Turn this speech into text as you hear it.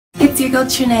your girl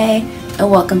Trinae, and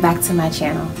welcome back to my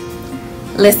channel.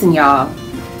 Listen, y'all,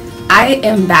 I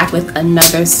am back with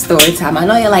another story time. I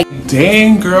know you're like,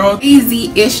 dang girl,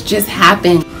 crazy-ish just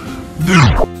happened.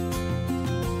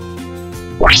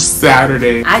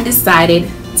 Saturday. I decided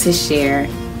to share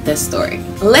the story.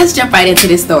 Let's jump right into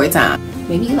this story time.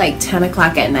 Maybe like 10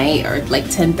 o'clock at night or like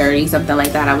 10:30, something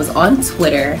like that. I was on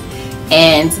Twitter,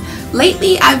 and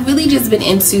lately I've really just been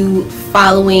into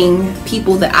following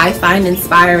people that I find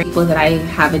inspiring, people that I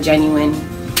have a genuine,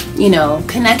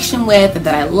 connection with, or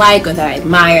that I like or that I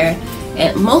admire.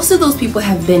 And most of those people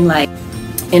have been like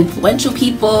influential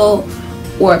people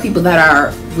or people that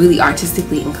are really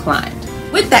artistically inclined.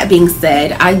 With that being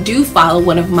said, I do follow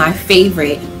one of my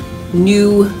favorite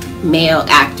new male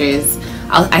actors.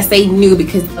 I say new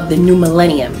because of the new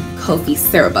millennium, Kofi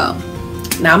Siriboe.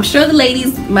 Now I'm sure the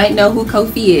ladies might know who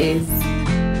Kofi is.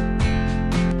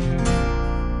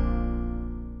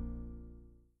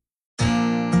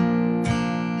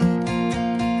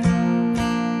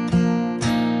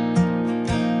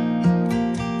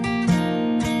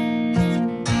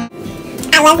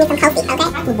 I love me some Kofi,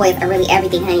 okay? Chocolate boys are really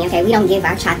everything, honey, okay? We don't give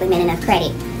our chocolate men enough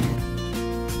credit.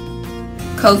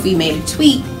 Kofi made a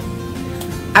tweet.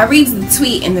 I read the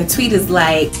tweet, and the tweet is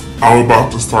like, I'm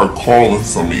about to start calling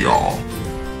some of y'all.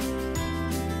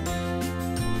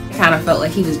 I kind of felt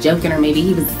like he was joking, or maybe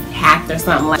he was hacked or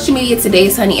something. Like, social media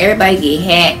today's, honey, everybody get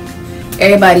hacked.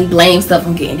 Everybody blames stuff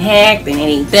on getting hacked, and it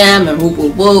ain't them, and whoop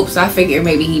whoop whoop. So I figured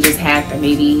maybe he just hacked, or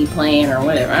maybe he playing, or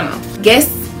whatever, I don't know. Guess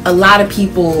a lot of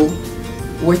people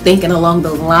were thinking along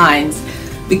those lines,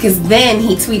 because then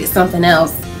he tweeted something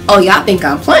else. Oh, y'all think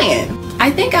I'm playing? I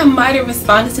think I might have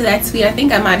responded to that tweet. I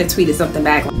think I might have tweeted something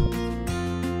back.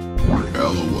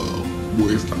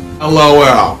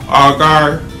 LOL.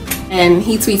 Okay. And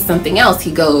he tweets something else.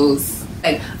 He goes,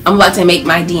 like, I'm about to make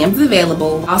my DMs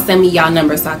available. I'll send me y'all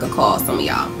numbers so I could call some of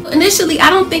y'all. Initially, I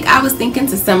don't think I was thinking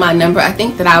to send my number. I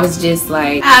think that I was just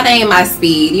like, that ain't my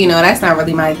speed. That's not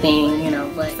really my thing,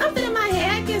 But something in my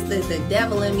head, I guess the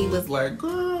devil in me was like,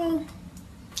 girl,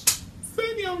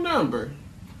 send your number.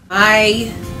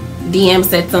 My DM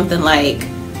said something like,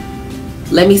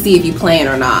 let me see if you playing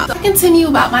or not. So I continue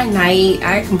about my night.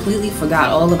 I completely forgot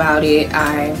all about it.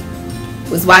 I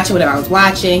was watching whatever I was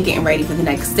watching, getting ready for the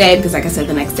next day, because like I said,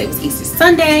 the next day was Easter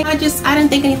Sunday. I didn't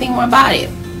think anything more about it.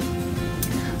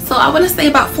 So I want to say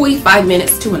about 45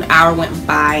 minutes to an hour went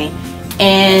by,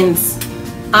 and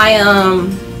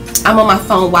I'm on my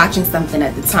phone watching something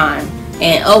at the time.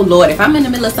 And oh Lord, if I'm in the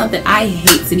middle of something, I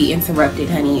hate to be interrupted,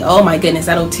 honey. Oh my goodness,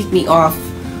 that'll tick me off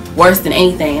worse than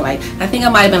anything. Like, I think I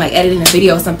might have been like editing a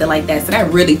video or something like that, so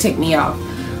that really ticked me off.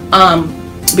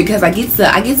 Because I get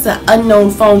the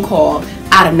unknown phone call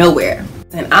out of nowhere,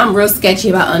 and I'm real sketchy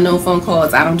about unknown phone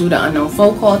calls. I don't do the unknown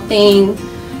phone call thing.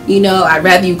 I'd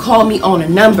rather you call me on a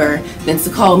number than to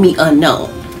call me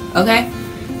unknown, okay?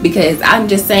 Because I'm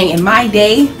just saying, in my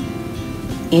day,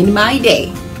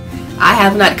 I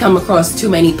have not come across too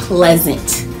many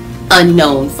pleasant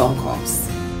unknown phone calls.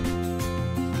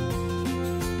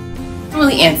 I don't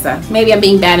really answer. Maybe I'm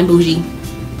being bad and bougie.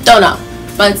 Don't know.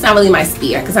 But it's not really my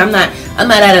speed, because I'm not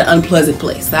at an unpleasant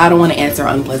place. So I don't want to answer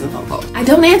an unpleasant phone call. I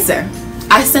don't answer.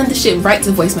 I send the shit right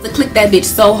to voicemail. I click that bitch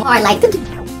so hard, like in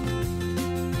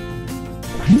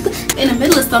the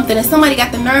middle of something, and somebody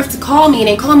got the nerve to call me and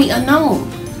then call me unknown.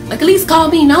 Like, at least call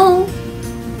me known.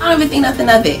 I don't even think nothing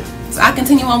of it. So I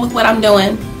continue on with what I'm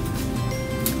doing.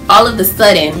 All of a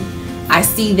sudden, I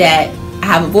see that I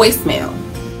have a voicemail.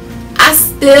 I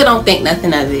still don't think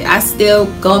nothing of it. I still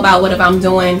go about whatever I'm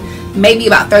doing. Maybe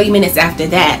about 30 minutes after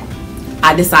that,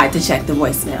 I decide to check the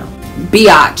voicemail.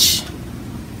 Biatch.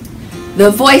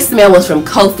 The voicemail was from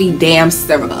Kofi damn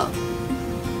Siriboe.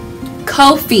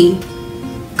 Kofi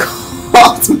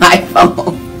called my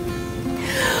phone.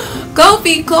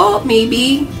 Kofi called me,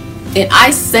 B. And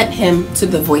I sent him to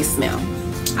the voicemail.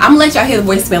 I'm gonna let y'all hear the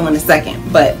voicemail in a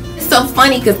second, but it's so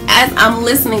funny because as I'm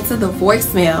listening to the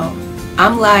voicemail,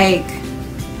 I'm like,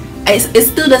 it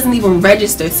still doesn't even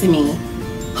register to me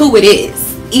who it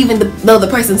is, even though the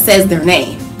person says their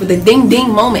name. But the ding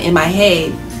ding moment in my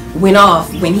head went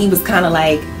off when he was kind of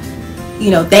like,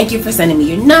 thank you for sending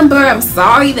me your number. I'm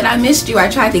sorry that I missed you. I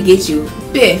tried to get you.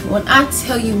 Bitch, when I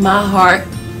tell you my heart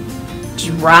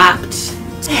dropped,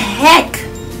 heck.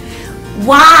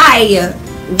 Why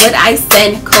would I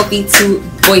send Kofi to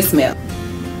voicemail?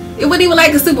 It wasn't even like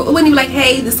it wasn't even like,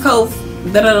 hey, this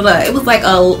Kofi, da da da da. It was like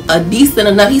a decent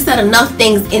enough. He said enough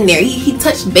things in there. He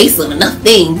touched base on enough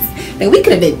things that we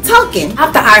could have been talking.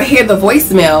 After I hear the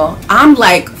voicemail, I'm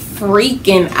like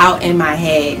freaking out in my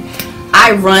head.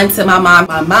 I run to my mom.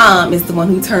 My mom is the one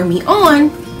who turned me on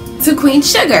to Queen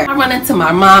Sugar. I run into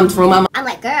my mom's room. I'm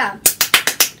like, girl,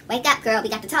 wake up, girl. We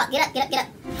got to talk. Get up, get up, get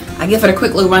up. I give her a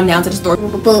quick little rundown to the story.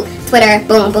 Boom, boom, boom. Twitter,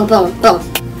 boom, boom, boom,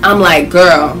 boom. I'm like,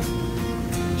 girl,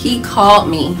 he called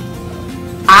me.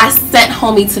 I sent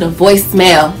homie to the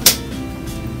voicemail.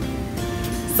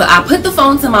 So I put the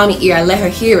phone to mommy ear. I let her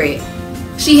hear it.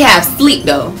 She half sleep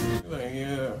though. Like,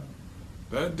 yeah,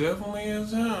 that definitely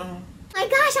is him. My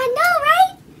gosh, I know,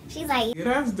 right? She's like, Yeah,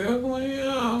 that's definitely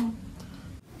him.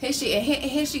 Here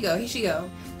she go.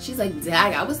 She's like,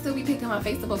 Dag, I would still be picking my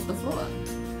face up off the floor.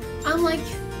 I'm like,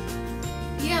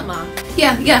 yeah, ma.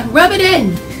 Yeah, rub it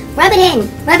in. rub it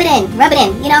in, rub it in, rub it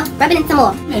in, you know, rub it in some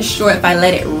more. I'm sure if I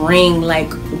let it ring like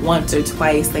once or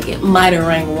twice, like it might have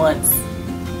rang once.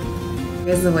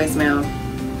 Here's the voicemail.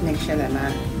 Make sure that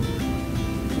my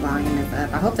volume is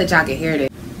up. I hope that y'all can hear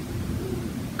it.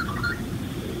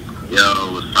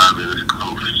 Yo, what's poppin'? This is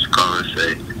Kofi. Just call and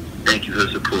say thank you for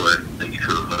the support. Thank you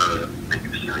for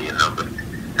sending your number.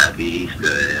 Happy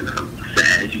Easter, and I'm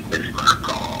sad you missed my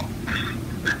call.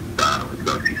 Bye. We'll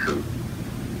talk to you soon.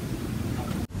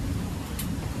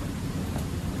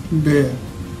 Bet.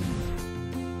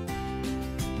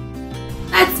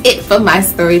 That's it for my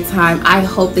story time. I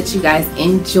hope that you guys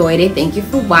enjoyed it. Thank you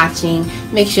for watching.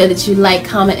 Make sure that you like,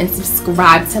 comment, and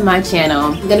subscribe to my channel.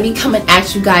 I'm going to be coming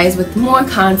at you guys with more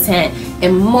content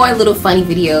and more little funny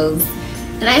videos.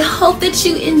 And I hope that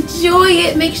you enjoy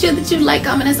it. Make sure that you like,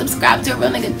 comment, and subscribe to a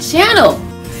real nigga channel.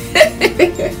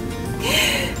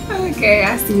 Okay,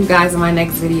 I'll see you guys in my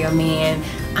next video, man.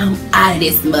 I'm out of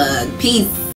this mug. Peace.